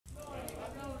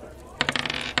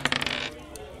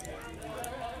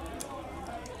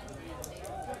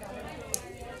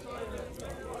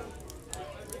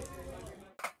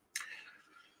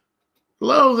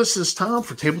Hello, this is Tom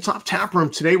for Tabletop Tap Room.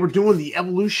 Today we're doing the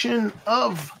evolution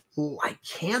of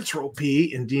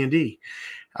lycanthropy in D&D.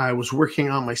 I was working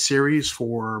on my series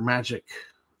for magic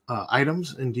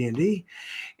items in D&D,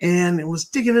 and it was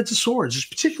digging into swords,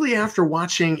 particularly after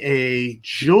watching a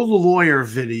Joe the Lawyer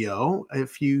video.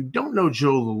 If you don't know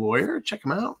Joe the Lawyer, check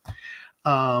him out.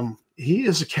 He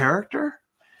is a character.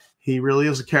 He really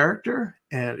is a character,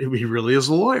 and he really is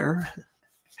a lawyer.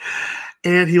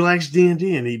 And he likes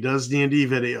D&D, and he does D&D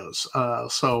videos.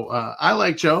 So I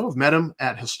like Joe. I've met him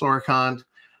at Historicon.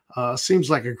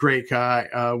 Seems like a great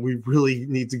guy. We really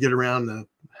need to get around to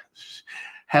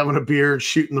having a beer and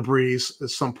shooting the breeze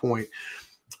at some point.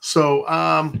 So,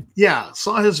 yeah,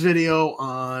 saw his video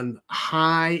on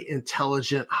high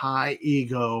intelligent, high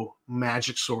ego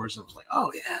magic swords. I was like,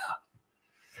 oh, yeah,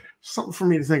 something for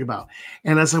me to think about.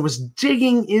 And as I was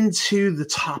digging into the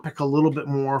topic a little bit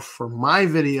more for my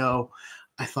video,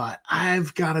 I thought,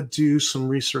 I've got to do some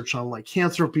research on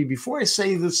lycanthropy before I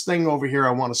say this thing over here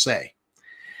I want to say.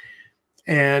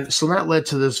 And so that led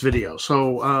to this video.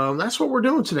 So that's what we're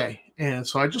doing today. And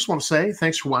so I just want to say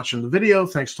thanks for watching the video.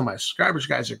 Thanks to my subscribers.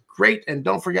 You guys are great. And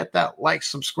don't forget that like,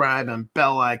 subscribe, and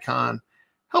bell icon.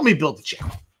 Help me build the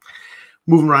channel.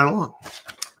 Moving right along.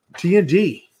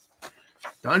 D&D.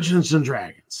 Dungeons and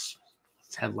Dragons.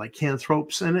 It's had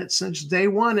lycanthropes in it since day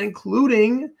one,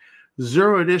 including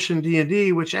 0th edition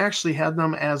D&D, which actually had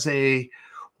them as a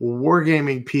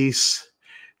wargaming piece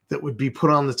that would be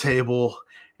put on the table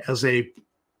as a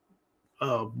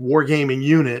wargaming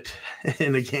unit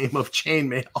in a game of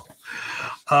chainmail.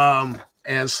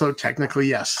 And so technically,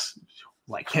 yes,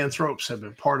 lycanthropes have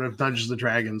been part of Dungeons and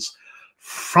Dragons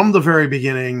from the very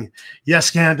beginning. Yes,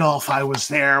 Gandalf, I was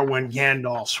there when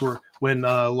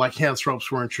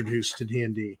lycanthropes were introduced to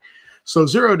D&D. So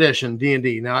 0th edition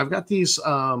D&D. Now I've got these,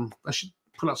 I should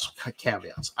put out some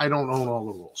caveats. I don't own all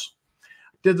the rules.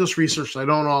 Did this research. I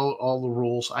don't own all the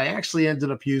rules. I actually ended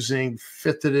up using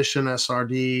 5th edition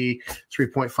SRD,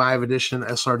 3.5 edition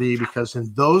SRD, because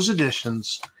in those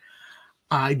editions,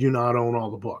 I do not own all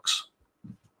the books.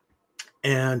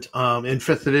 And in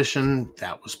 5th edition,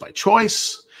 that was by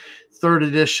choice. 3rd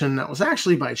edition, that was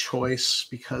actually by choice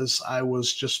because I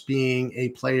was just being a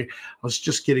player. I was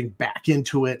just getting back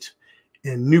into it,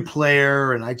 and new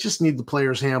player, and I just need the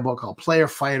player's handbook. I'll play a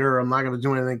fighter. I'm not going to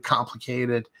do anything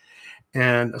complicated.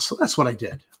 And so that's what I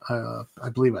did. I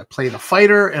believe I played a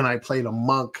fighter and I played a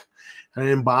monk. I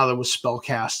didn't bother with spell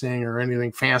casting or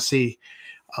anything fancy,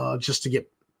 just to get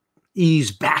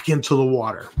ease back into the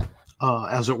water,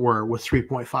 as it were, with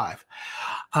 3.5.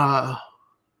 I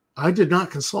did not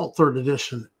consult 3rd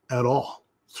edition at all.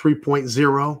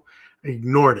 3.0,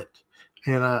 ignored it.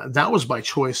 And that was by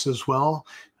choice as well.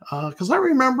 Because I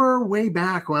remember way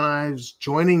back when I was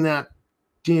joining that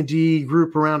D&D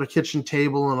group around a kitchen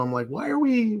table, and I'm like, why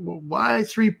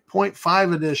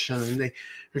 3.5 edition? And they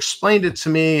explained it to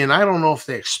me, and I don't know if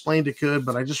they explained it good,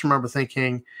 but I just remember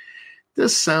thinking,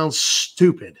 this sounds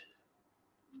stupid.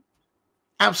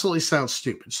 Absolutely sounds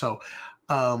stupid. So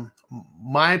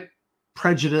my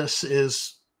prejudice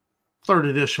is 3rd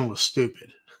edition was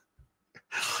stupid.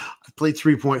 I played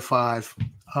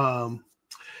 3.5.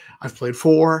 I've played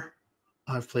 4.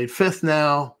 I've played 5th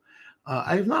now.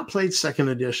 I have not played 2nd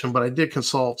edition, but I did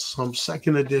consult some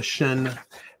 2nd edition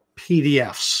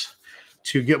PDFs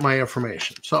to get my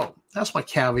information. So that's my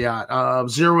caveat.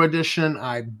 0th edition,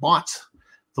 I bought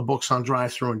the books on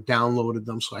drive-thru and downloaded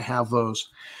them, so I have those.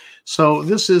 So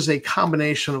this is a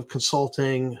combination of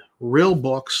consulting real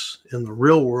books in the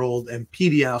real world and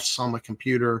PDFs on my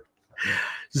computer.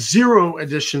 0th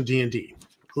edition D&D.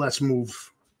 Let's move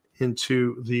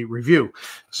into the review.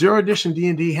 0th edition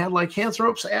D&D had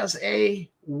lycanthropes as a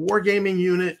wargaming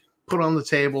unit put on the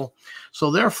table.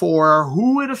 So therefore,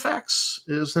 who it affects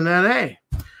is an NA.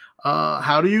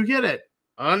 How do you get it?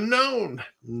 Unknown,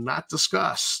 not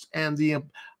discussed. And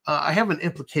I have an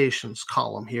implications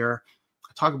column here. I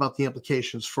talk about the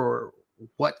implications for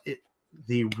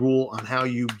the rule on how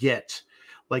you get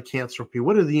lycanthropy.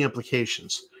 What are the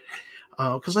implications?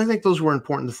 Because I think those were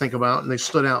important to think about, and they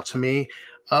stood out to me.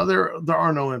 There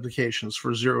are no implications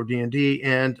for 0 D&D,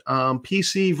 and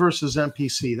PC versus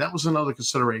NPC. That was another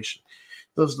consideration.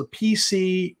 Does the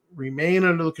PC remain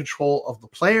under the control of the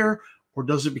player, or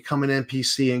does it become an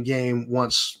NPC in game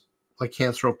once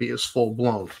lycanthropy is full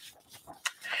blown?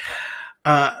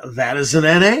 That is an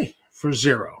NA for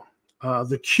 0.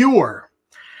 The cure,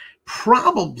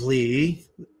 probably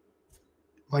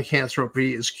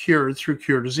lycanthropy is cured through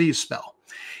cure disease spell.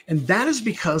 And that is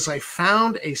because I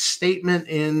found a statement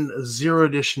in 0th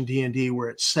edition D&D where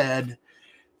it said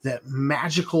that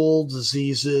magical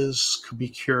diseases could be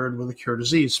cured with a cure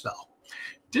disease spell.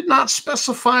 Did not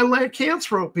specify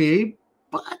lycanthropy,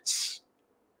 but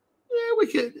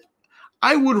yeah,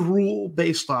 I would rule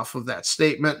based off of that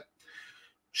statement.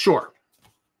 Sure,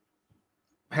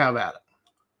 have at it.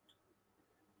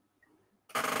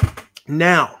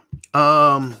 Now,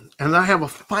 and I have a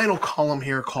final column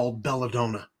here called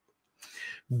Belladonna.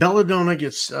 Belladonna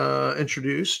gets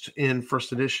introduced in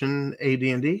first edition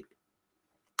AD&D,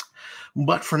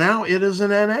 but for now it is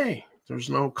an NA. There's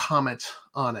no comment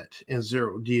on it in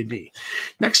 0 D&D.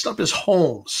 Next up is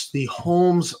Holmes, the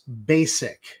Holmes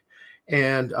Basic,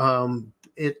 and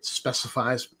it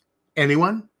specifies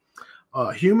anyone,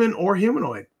 human or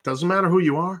humanoid, doesn't matter who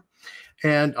you are.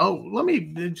 And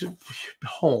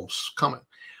Holmes comment.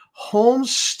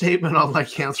 Holmes' statement on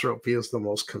lycanthropy is the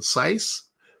most concise,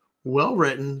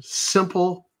 well-written,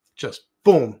 simple, just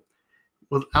boom,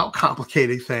 without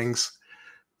complicating things,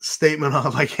 statement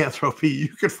on lycanthropy you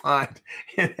could find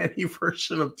in any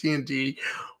version of D&D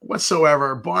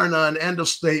whatsoever, bar none. End of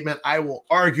statement. I will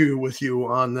argue with you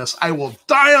on this. I will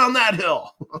die on that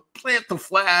hill. Plant the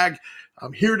flag.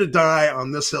 I'm here to die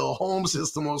on this hill. Holmes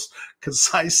is the most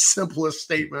concise, simplest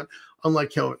statement on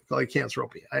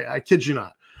lycanthropy. I kid you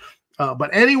not. But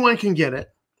anyone can get it.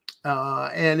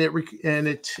 And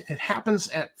it happens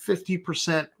at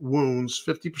 50% wounds,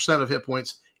 50% of hit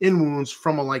points in wounds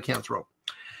from a lycanthrope.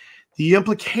 The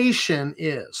implication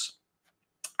is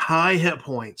high hit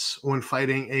points when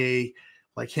fighting a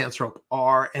lycanthrope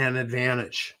are an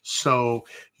advantage. So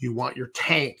you want your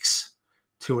tanks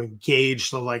to engage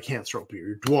the lycanthrope,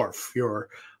 your dwarf, your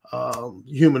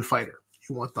human fighter.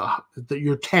 You want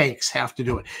your tanks have to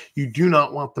do it. You do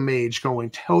not want the mage going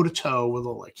toe to toe with a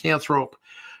lycanthrope,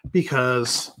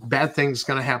 because bad things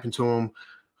going to happen to him.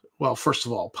 Well, first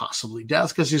of all, possibly death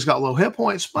because he's got low hit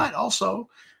points, but also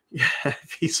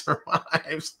if he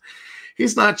survives,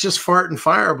 he's not just farting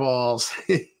fireballs.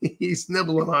 He's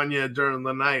nibbling on you during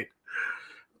the night.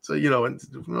 So,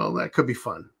 that could be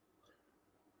fun.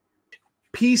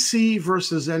 PC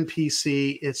versus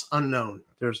NPC, it's unknown.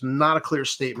 There's not a clear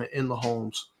statement in the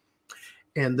Holmes.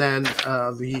 And then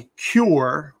the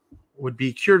cure would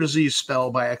be cure disease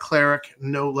spell by a cleric,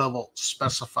 no level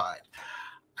specified.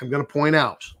 I'm going to point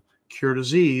out cure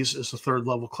disease is a 3rd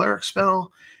level cleric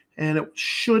spell, and it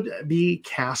should be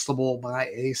castable by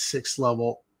a 6th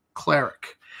level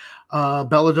cleric.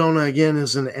 Belladonna, again,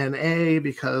 is an NA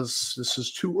because this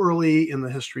is too early in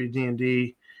the history of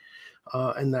D&D,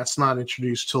 and that's not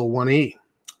introduced till 1E.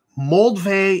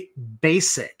 Moldvay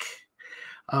Basic,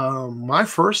 my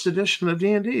first edition of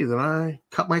D&D that I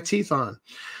cut my teeth on.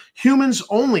 Humans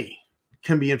only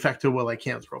can be infected with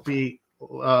lycanthropy.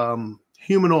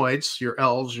 Humanoids, your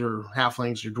elves, your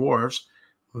halflings, your dwarves,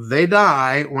 they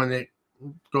die when it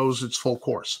goes its full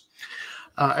course.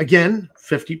 Again,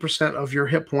 50% of your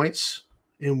hit points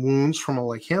in wounds from a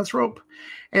lycanthrope.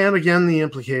 And again, the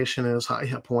implication is high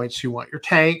hit points. You want your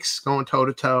tanks going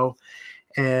toe-to-toe,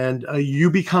 and you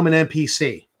become an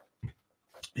NPC.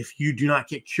 If you do not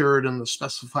get cured in the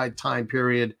specified time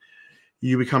period,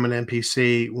 you become an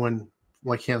NPC when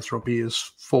lycanthropy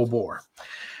is full bore.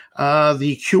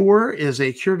 The cure is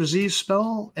a cure disease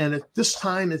spell, and at this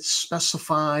time it's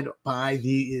specified by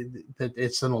that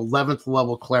it's an 11th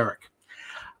level cleric.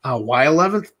 Why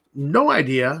 11th? No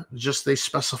idea. Just they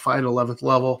specified 11th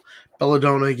level.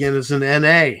 Belladonna again is an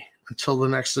NA until the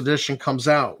next edition comes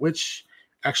out, which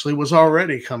actually was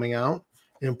already coming out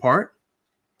in part,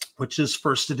 which is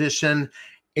first edition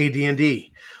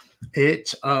AD&D.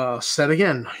 It said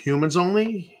again, humans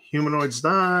only, humanoids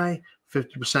die,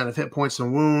 50% of hit points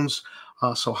and wounds.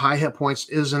 So high hit points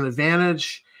is an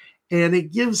advantage. And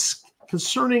it gives,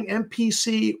 concerning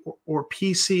NPC or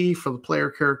PC for the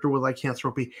player character with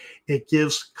lycanthropy, it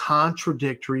gives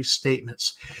contradictory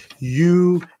statements.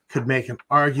 You could make an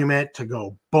argument to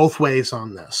go both ways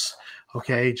on this.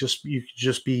 Okay, you could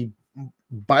just be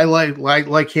by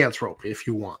lycanthropy if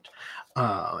you want.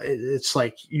 It's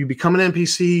like you become an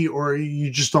NPC or you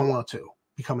just don't want to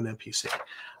become an NPC.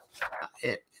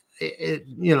 It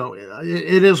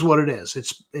is what it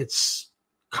is. It's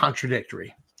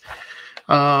contradictory.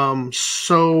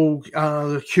 So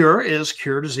the cure is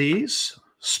cure disease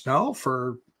spell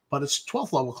but it's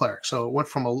 12th level cleric. So it went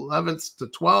from 11th to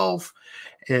 12.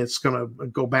 It's going to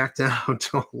go back down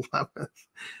to 11th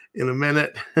in a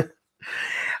minute.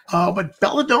 But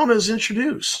Belladonna is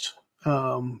introduced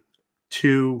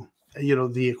to,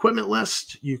 the equipment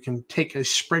list. You can take a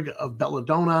sprig of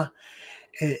Belladonna.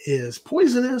 It is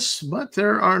poisonous, but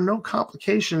there are no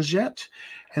complications yet.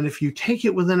 And if you take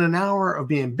it within an hour of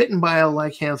being bitten by a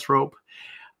lycanthrope,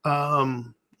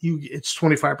 it's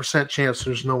 25% chance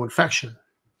there's no infection.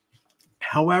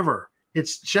 However,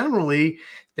 it's generally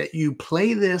that you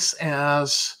play this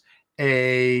as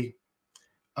a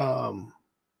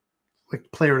like the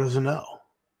player doesn't know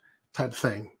type of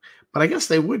thing. But I guess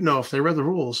they would know if they read the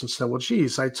rules and said, well,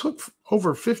 geez, I took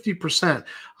over 50%.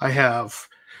 I have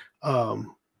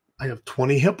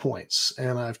 20 hit points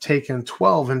and I've taken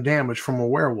 12 in damage from a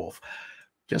werewolf.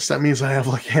 Guess that means I have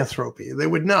lycanthropy. They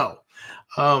would know.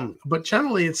 But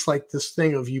generally it's like this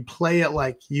thing of you play it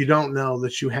like you don't know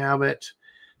that you have it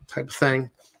type of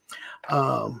thing.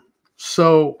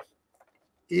 So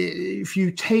if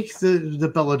you take the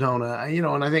belladonna,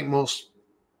 and I think most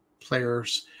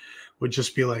players would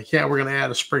just be like, yeah, we're going to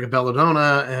add a sprig of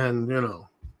belladonna, and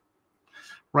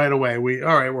right away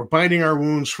we're binding our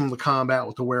wounds from the combat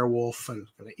with the werewolf and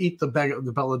going to eat the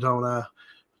belladonna,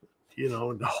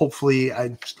 and hopefully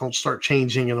I don't start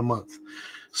changing in a month.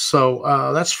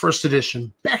 So that's first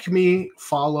edition. BECMI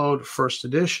followed first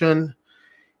edition,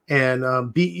 and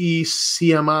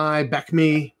BECMI,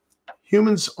 BECMI,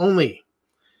 humans only.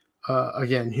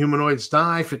 Again, humanoids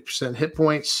die, 50% hit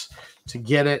points to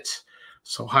get it.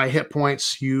 So high hit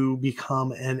points, you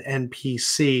become an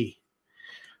NPC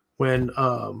when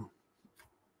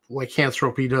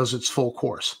lycanthropy does its full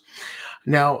course.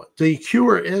 Now, the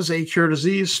cure is a cure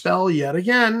disease spell yet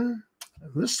again,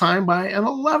 this time by an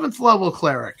 11th level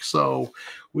cleric. So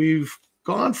we've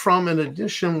gone from an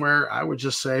edition where I would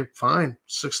just say, fine,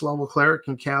 6th level cleric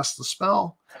can cast the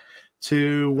spell,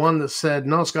 to one that said,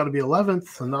 no, it's got to be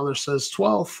 11th. Another says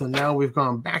 12th. And now we've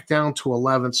gone back down to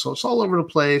 11th. So it's all over the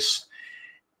place.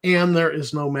 And there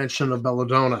is no mention of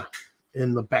belladonna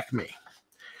in the BECMI.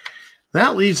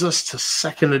 That leads us to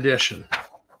 2nd edition,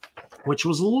 which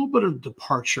was a little bit of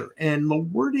departure. And the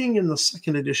wording in the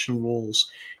 2nd edition rules,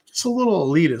 it's a little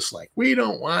elitist. Like, we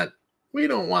don't want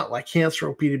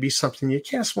lycanthropy to be something you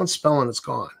cast one spell and it's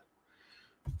gone.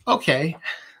 Okay.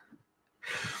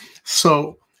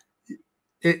 So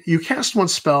you cast one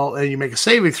spell and you make a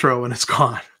saving throw and it's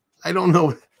gone. I don't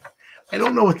know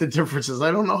what the difference is.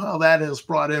 I don't know how that has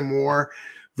brought in more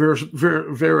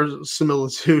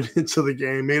verisimilitude into the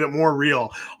game, made it more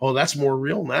real. Oh, that's more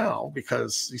real now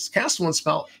because he's cast one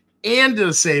spell and did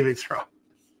a saving throw.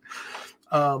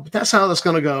 But that's how that's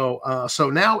going to go.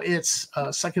 So now it's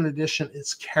 2nd edition.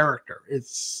 It's character.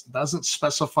 It doesn't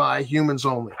specify humans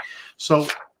only. So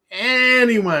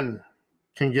anyone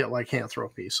can get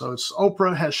lycanthropy. So it's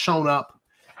Oprah has shown up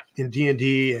in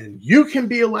D&D, and you can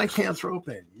be a lycanthrope,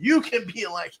 and you can be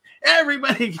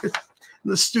everybody gets,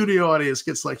 the studio audience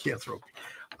gets lycanthropy.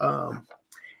 And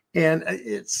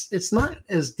it's not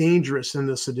as dangerous in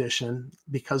this edition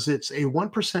because it's a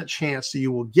 1% chance that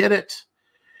you will get it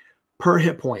per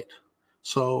hit point.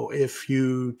 So if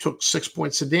you took 6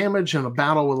 points of damage in a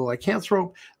battle with a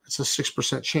lycanthrope, it's a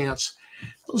 6% chance.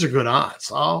 Those are good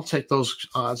odds. I'll take those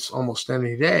odds almost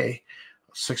any day.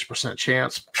 6%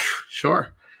 chance,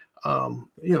 sure.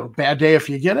 Bad day if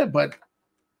you get it, but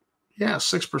yeah,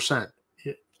 6%.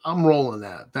 I'm rolling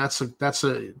that. That's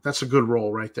a good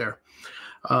roll right there.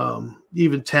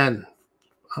 Even 10,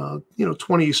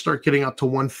 20, you start getting up to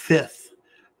 1/5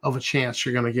 of a chance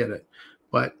you're going to get it.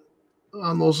 But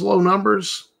on those low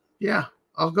numbers, yeah,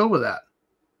 I'll go with that.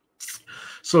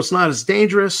 So it's not as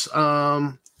dangerous.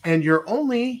 And you're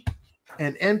only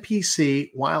an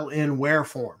NPC while in were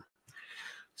form.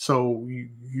 So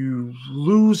you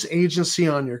lose agency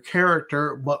on your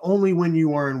character, but only when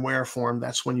you are in were form.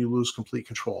 That's when you lose complete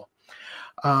control.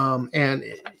 And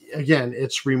again,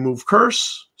 it's remove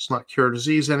curse. It's not cure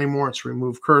disease anymore. It's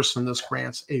remove curse, and this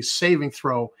grants a saving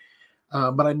throw.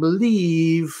 But I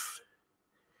believe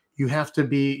you have to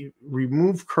be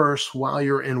remove curse while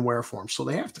you're in were form. So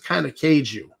they have to kind of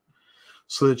cage you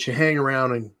so that you hang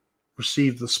around and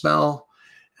receive the spell,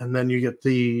 and then you get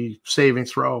the saving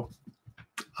throw.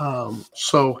 And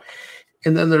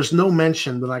then there's no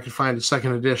mention that I could find in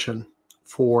 2nd edition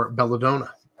for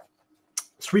belladonna.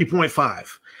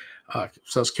 3.5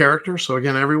 says character. So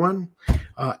again, everyone,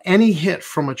 any hit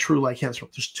from a true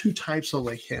lycanthrope. There's 2 types of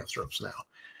lycanthropes now.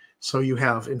 So you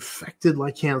have infected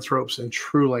lycanthropes and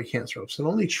true lycanthropes, and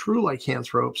only true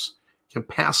lycanthropes can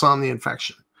pass on the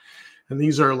infection. And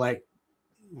these are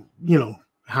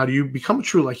how do you become a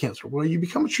true lycanthrope? Well, you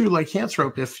become a true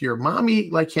lycanthrope if your mommy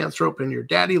lycanthrope and your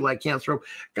daddy lycanthrope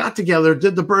got together,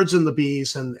 did the birds and the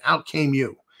bees, and out came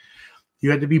you. You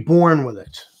had to be born with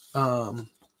it.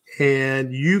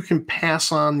 And you can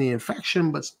pass on the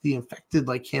infection, but the infected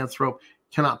lycanthrope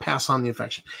cannot pass on the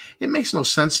infection. It makes no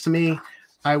sense to me.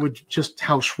 I would just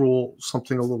house rule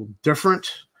something a little different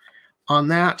on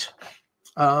that.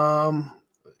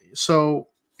 So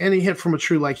any hit from a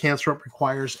true lycanthrope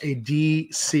requires a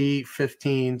DC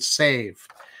 15 save.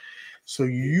 So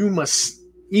you must,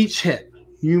 each hit,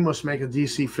 you must make a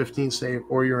DC 15 save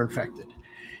or you're infected.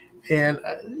 And,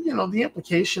 the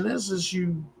implication is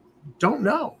you don't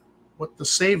know what the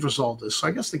save result is. So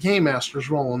I guess the Game Master's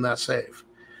rolling that save.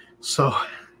 So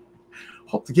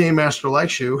hope the Game Master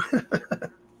likes you.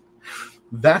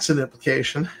 That's an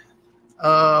implication.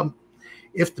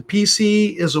 If the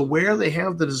PC is aware they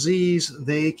have the disease,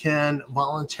 they can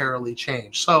voluntarily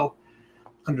change. So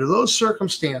under those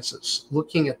circumstances,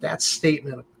 looking at that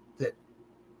statement that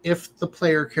if the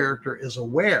player character is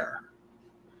aware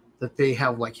that they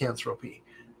have lycanthropy,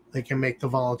 they can make the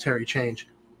voluntary change.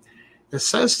 It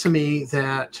says to me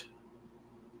that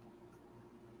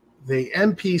they're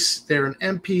an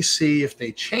NPC if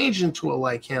they change into a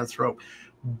lycanthrope,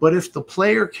 but if the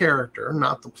player character,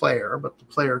 not the player, but the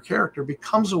player character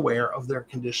becomes aware of their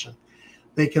condition,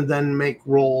 they can then make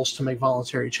rolls to make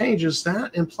voluntary changes.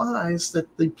 That implies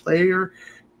that the player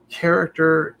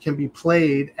character can be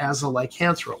played as a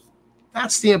lycanthrope.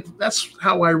 That's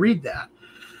how I read that.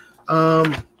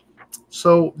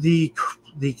 So the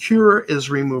cure is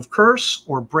remove curse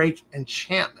or break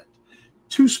enchantment.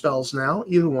 2 spells now,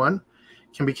 either one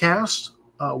can be cast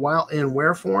while in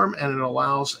wear form, and it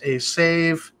allows a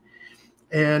save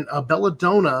and a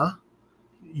belladonna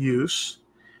use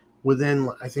within,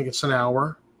 I think it's an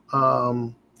hour,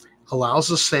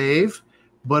 allows a save,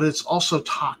 but it's also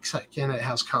toxic and it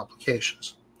has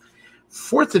complications.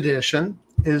 4th edition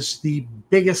is the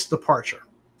biggest departure.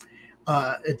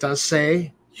 It does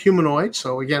say humanoid,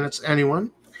 so again, it's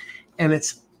anyone, and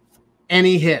it's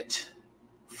any hit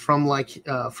from a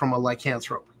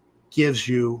lycanthrope gives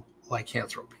you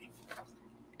lycanthropy.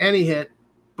 Any hit,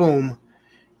 boom.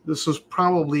 This is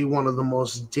probably one of the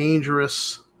most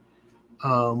dangerous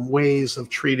ways of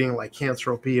treating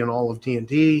lycanthropy in all of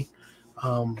D&D.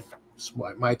 That's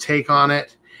my take on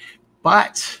it.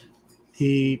 But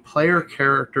the player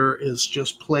character is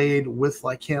just played with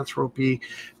lycanthropy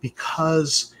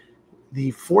because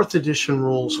the 4th edition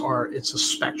rules it's a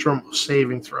spectrum of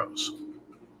saving throws.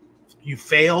 You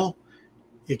fail,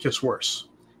 it gets worse.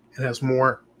 It has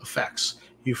more effects.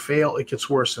 You fail, it gets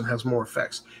worse and has more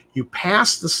effects. You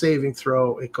pass the saving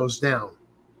throw, it goes down.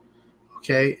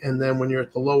 Okay, and then when you're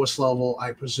at the lowest level,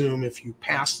 I presume if you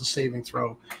pass the saving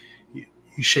throw,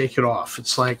 you shake it off.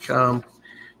 It's like, go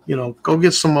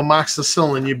get some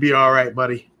amoxicillin, you'd be all right,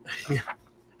 buddy.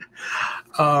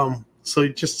 So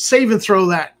you just save and throw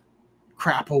that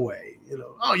crap away.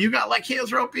 Oh, you got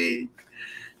lycanthropy.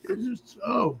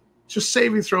 Just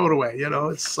save and throw it away.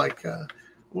 It's like,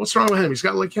 what's wrong with him? He's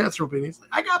got lycanthropy. And he's like,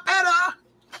 I got better.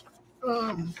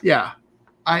 Yeah,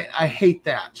 I hate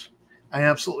that. I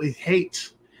absolutely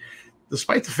hate,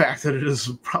 despite the fact that it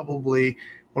is probably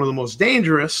one of the most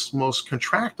dangerous, most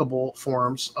contractable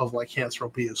forms of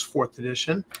lycanthropy is 4th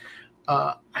edition.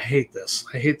 I hate this.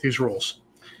 I hate these rules.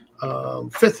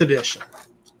 5th edition.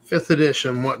 5th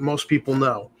edition, what most people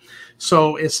know.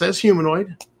 So it says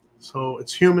humanoid. So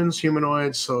it's humans,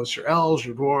 humanoids. So it's your elves,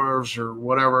 your dwarves, or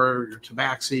whatever, your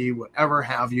tabaxi, whatever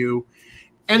have you.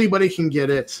 Anybody can get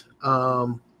it.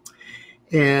 And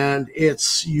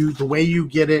the way you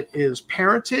get it is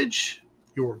parentage.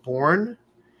 You were born.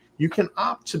 You can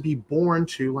opt to be born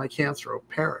to lycanthrope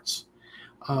parents.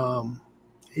 Or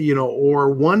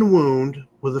 1 wound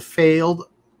with a failed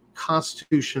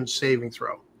Constitution saving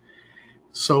throw.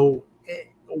 So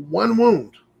 1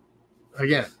 wound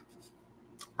again.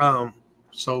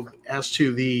 So as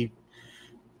to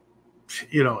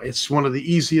it's one of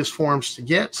the easiest forms to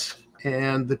get,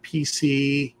 and the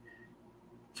PC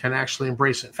can actually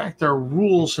embrace it. In fact, there are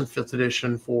rules in 5th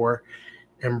edition for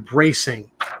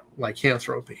embracing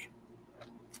lycanthropy.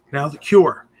 Now the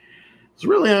cure.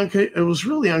 It was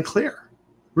really unclear.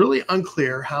 Really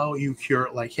unclear how you cure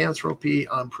lycanthropy.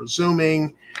 I'm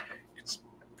presuming it's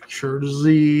cure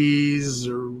disease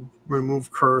or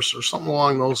remove curse or something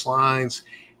along those lines.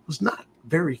 It was not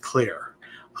very clear.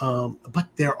 But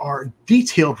there are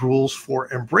detailed rules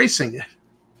for embracing it,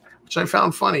 which I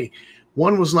found funny.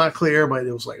 One was not clear, but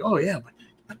it was like, oh yeah,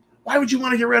 but why would you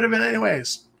want to get rid of it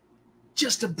anyways?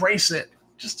 Just embrace it.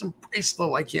 Just embrace the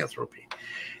lycanthropy.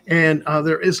 And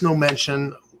there is no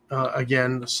mention,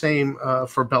 again, same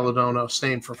for belladonna,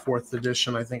 same for 4th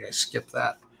edition. I think I skipped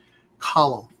that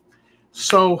column.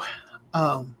 So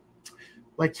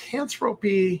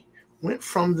lycanthropy went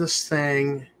from this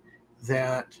thing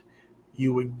that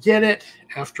you would get it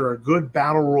after a good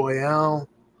battle royale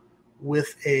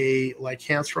with a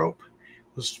lycanthrope.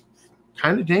 It was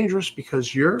kind of dangerous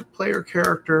because your player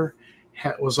character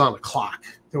was on a clock.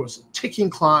 There was a ticking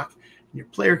clock. Your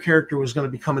player character was going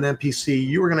to become an NPC.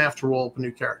 You were going to have to roll up a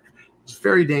new character. It was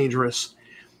very dangerous.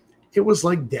 It was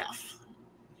like death.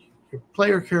 your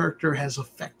player character has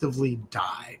effectively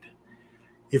died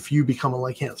if you become a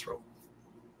lycanthrope.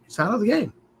 It's out of the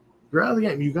game. You're out of the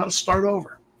game. You got to start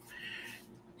over.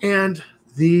 And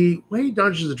the way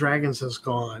Dungeons and Dragons has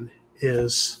gone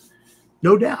is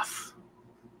no death.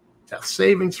 Death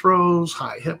saving throws,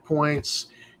 high hit points.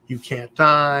 You can't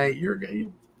die. You're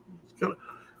gonna,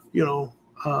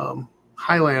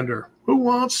 Highlander. Who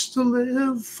wants to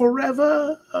live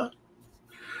forever?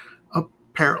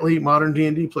 Apparently, modern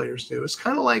D&D players do. It's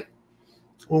kind of like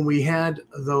when we had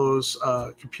those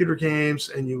computer games,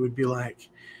 and you would be like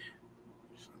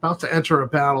about to enter a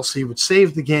battle, so you would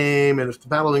save the game, and if the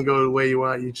battle didn't go the way you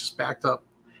want, you just backed up.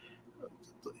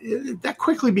 That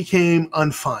quickly became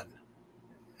unfun.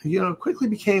 It quickly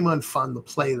became unfun to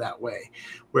play that way,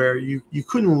 where you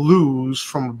couldn't lose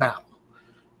from a battle.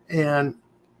 And,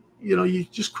 you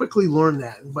just quickly learn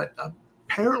that. But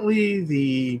apparently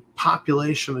the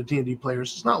population of D&D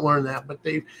players has not learned that, but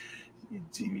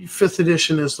 5th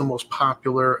edition is the most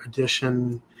popular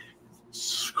edition.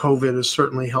 COVID has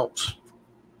certainly helped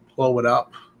blow it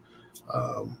up.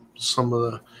 Some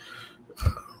of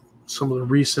the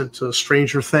recent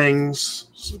Stranger Things,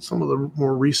 some of the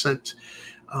more recent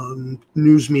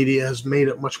news media has made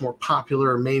it much more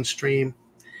popular and mainstream.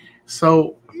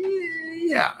 So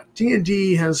yeah,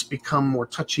 D&D has become more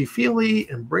touchy-feely.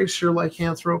 Embrace your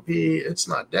lycanthropy. It's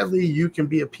not deadly. You can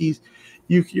be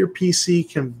your PC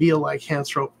can be a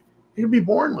lycanthrope. You can be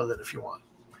born with it if you want.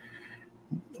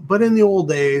 But in the old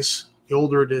days, the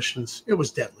older editions, it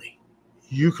was deadly.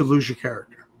 You could lose your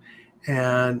character.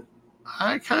 And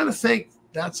I kind of think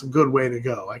that's a good way to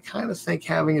go. I kind of think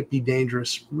having it be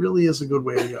dangerous really is a good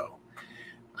way to go.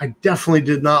 I definitely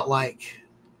did not like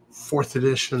 4th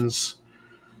edition's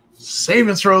save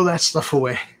and throw that stuff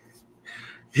away.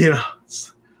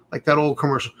 It's like that old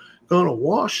commercial. Gonna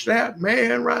wash that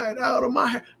man right out of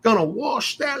my, gonna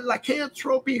wash that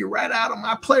lycanthropy right out of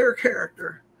my player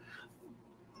character.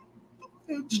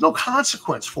 There's no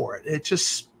consequence for it. It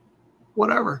just,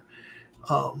 whatever.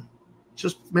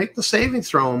 Just make the saving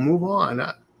throw and move on.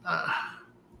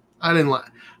 I didn't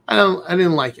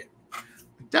like it. I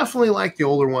definitely like the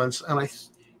older ones.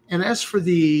 And as for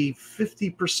the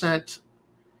 50%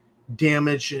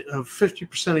 damage of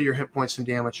 50% of your hit points and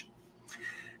damage,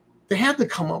 they had to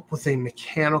come up with a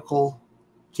mechanical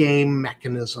game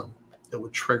mechanism that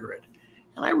would trigger it.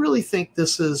 And I really think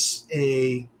this is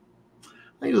a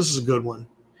good one.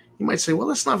 You might say, well,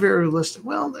 that's not very realistic.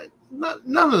 Well,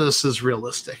 none of this is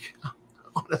realistic,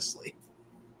 honestly.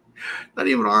 Not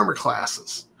even armor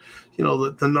classes,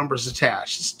 the numbers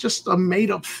attached. It's just a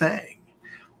made-up thing.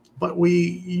 But we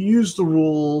use the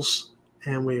rules,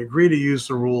 and we agree to use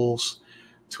the rules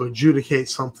to adjudicate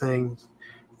something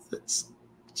that's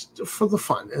for the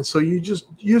fun. And so you just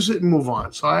use it and move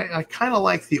on. So I kind of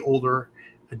like the older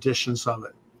editions of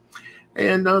it.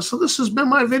 And so this has been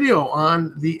my video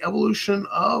on the evolution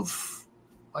of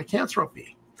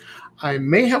lycanthropy. I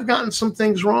may have gotten some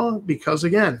things wrong because,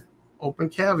 again, open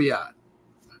caveat,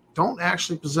 I don't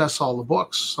actually possess all the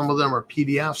books. Some of them are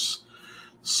PDFs.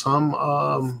 Some,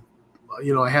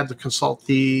 I had to consult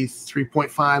the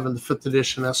 3.5 and the 5th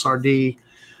edition SRD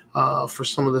for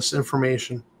some of this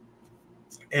information.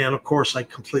 And, of course, I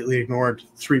completely ignored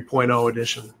 3.0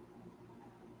 edition.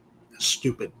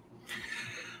 Stupid.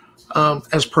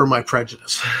 As per my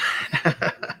prejudice.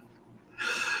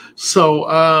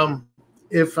 So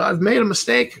if I've made a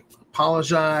mistake,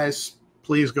 apologize.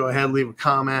 Please go ahead, leave a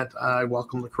comment. I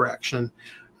welcome the correction.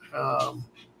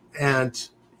 And,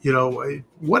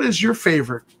 what is your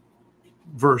favorite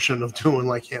version of doing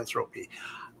lycanthropy?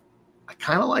 I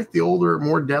kind of like the older,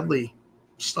 more deadly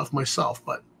stuff myself,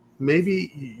 but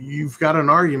maybe you've got an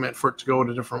argument for it to go in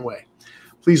a different way.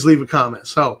 Please leave a comment.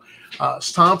 So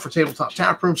it's Tom for Tabletop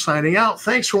Taproom signing out.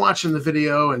 Thanks for watching the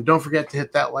video, and don't forget to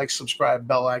hit that like, subscribe,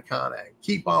 bell icon, and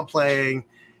keep on playing,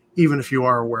 even if you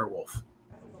are a werewolf.